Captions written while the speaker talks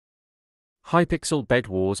hypixel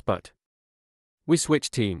Bedwars, but we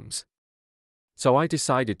switched teams. So I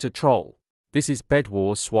decided to troll. This is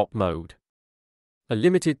Bedwars swap mode. A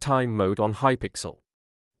limited time mode on hypixel.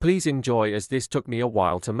 Please enjoy, as this took me a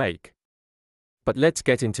while to make. But let's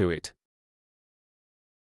get into it.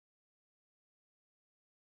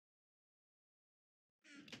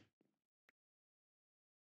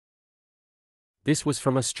 This was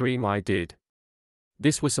from a stream I did.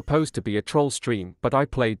 This was supposed to be a troll stream, but I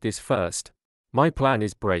played this first. My plan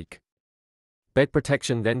is break bed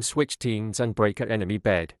protection, then switch teams and break an enemy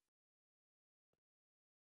bed.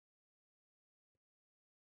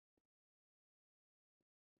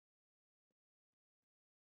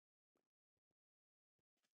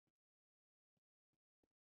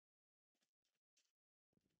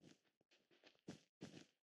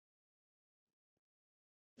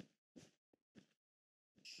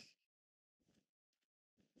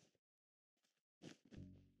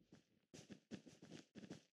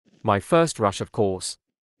 My first rush, of course.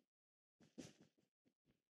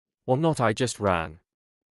 Well, not, I just ran.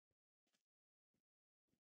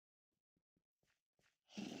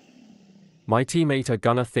 My teammate are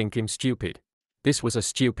gonna think I'm stupid. This was a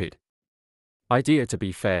stupid idea, to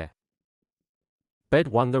be fair. Bed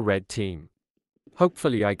won the red team.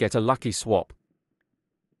 Hopefully I get a lucky swap.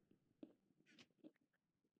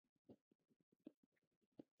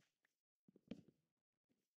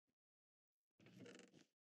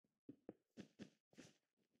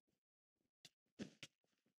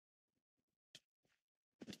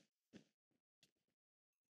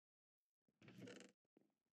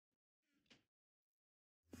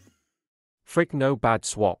 Frick, no, bad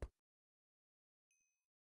swap.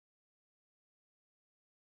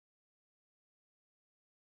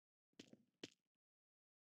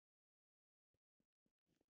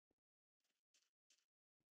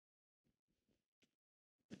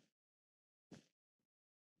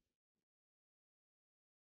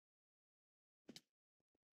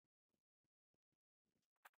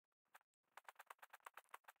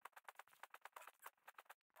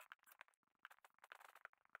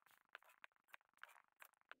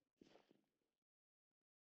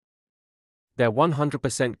 They're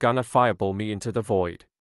 100% gonna fireball me into the void.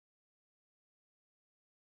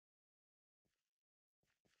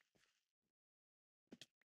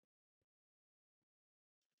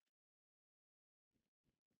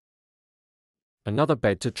 Another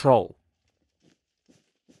bed to troll.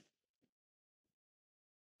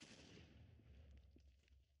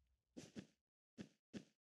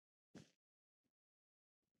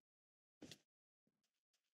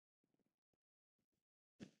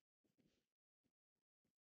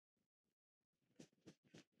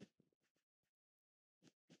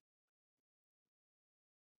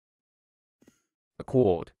 A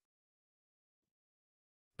quad.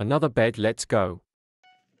 Another bed, let's go.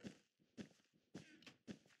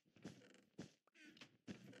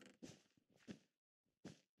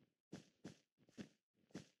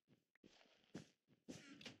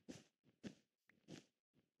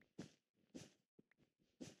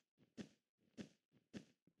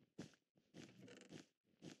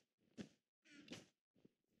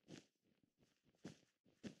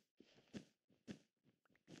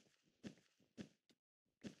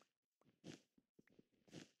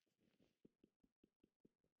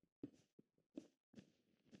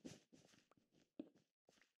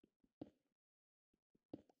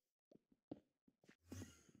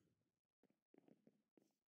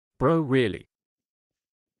 Bro, really?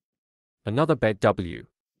 Another bed W.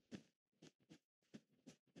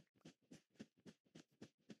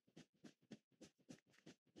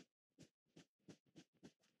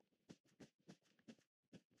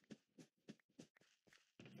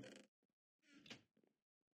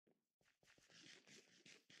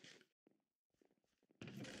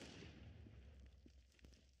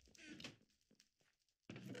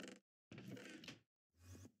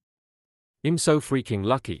 I'm so freaking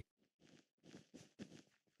lucky.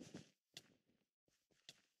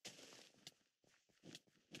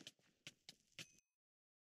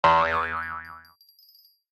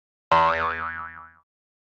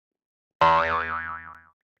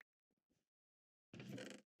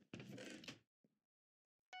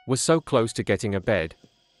 Was so close to getting a bed.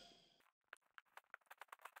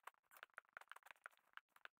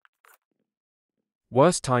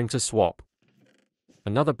 Worst time to swap.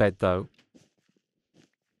 Another bed though.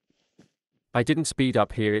 I didn't speed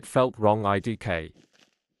up here, it felt wrong, IDK.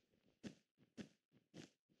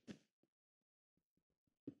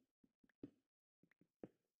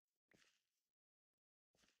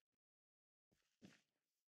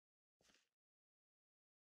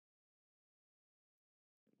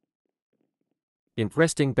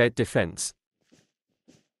 Interesting bed defense.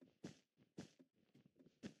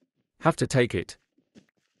 Have to take it.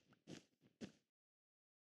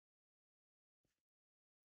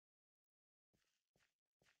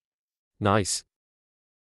 Nice.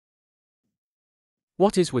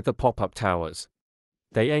 What is with the pop-up towers?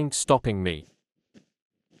 They ain't stopping me.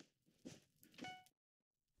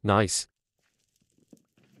 Nice.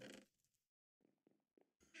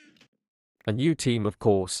 A new team, of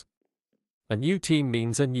course. A new team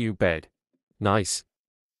means a new bed. Nice.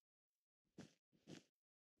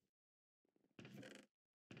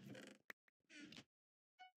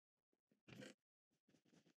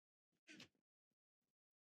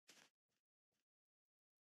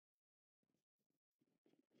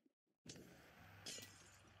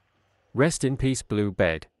 Rest in peace, blue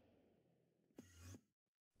bed.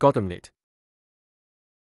 Goddamn it.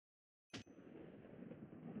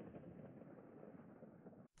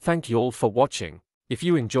 Thank you all for watching. If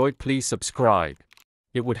you enjoyed, please subscribe.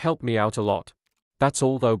 It would help me out a lot. That's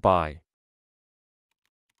all though, bye.